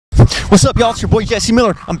What's up, y'all? It's your boy Jesse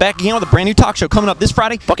Miller. I'm back again with a brand new talk show coming up this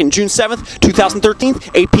Friday, fucking June 7th, 2013,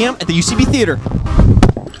 8 p.m. at the UCB Theater.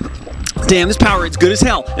 Damn, this Powerade's good as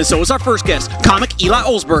hell, and so is our first guest, comic Eli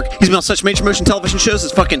OLSBERG. He's been on such major motion television shows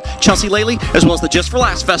as fucking Chelsea Lately, as well as the Just for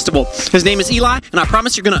Laughs Festival. His name is Eli, and I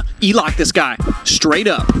promise you're gonna E-like this guy. Straight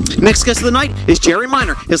up. Next guest of the night is Jerry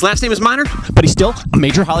Minor. His last name is Minor, but he's still a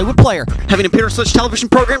major Hollywood player, having appeared on such television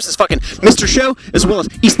programs as fucking Mr. Show, as well as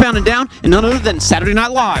Eastbound and Down, and none other than Saturday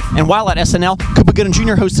Night Live. And while at SNL, Cuba Gooding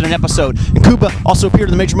Jr. hosted an episode, and Cuba also appeared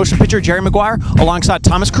in the major motion picture Jerry Maguire, alongside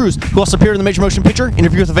Thomas Cruise, who also appeared in the major motion picture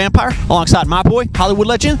Interview with a Vampire, alongside my boy, Hollywood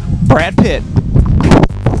legend, Brad Pitt.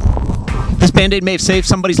 This Band-Aid may have saved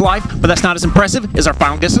somebody's life, but that's not as impressive as our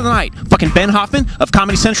final guest of the night, fucking Ben Hoffman of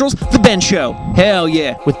Comedy Central's The Ben Show. Hell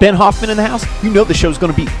yeah. With Ben Hoffman in the house, you know the show's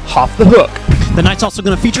gonna be off the hook. The night's also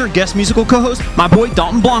gonna feature guest musical co-host, my boy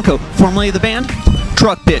DALTON BLANCO, formerly of the band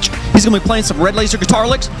Truck Bitch. He's gonna be playing some red laser guitar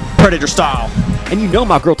licks, Predator style. And you know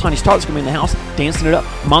my girl Tanya Starlet's gonna be in the house, dancing it up,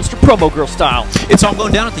 Monster Promo Girl style. It's all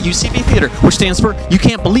going down at the UCB Theater, which stands for You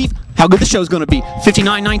Can't Believe How Good the Show's Gonna Be.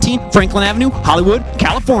 5919 Franklin Avenue, Hollywood,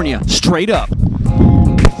 California. Straight up.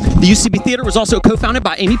 The UCB Theater was also co-founded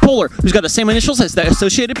by Amy Poehler, who's got the same initials as the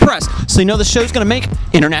Associated Press, so you know the show's gonna make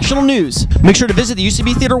international news. Make sure to visit the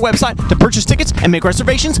UCB Theater website to purchase tickets and make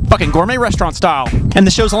reservations fucking gourmet restaurant style. And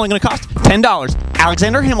the show's only gonna cost $10,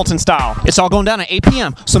 Alexander Hamilton style. It's all going down at 8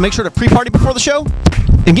 p.m., so make sure to pre-party before the show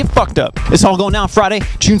and get fucked up. It's all going down Friday,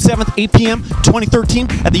 June 7th, 8 p.m., 2013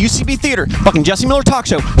 at the UCB Theater. Fucking Jesse Miller Talk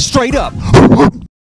Show. Straight up.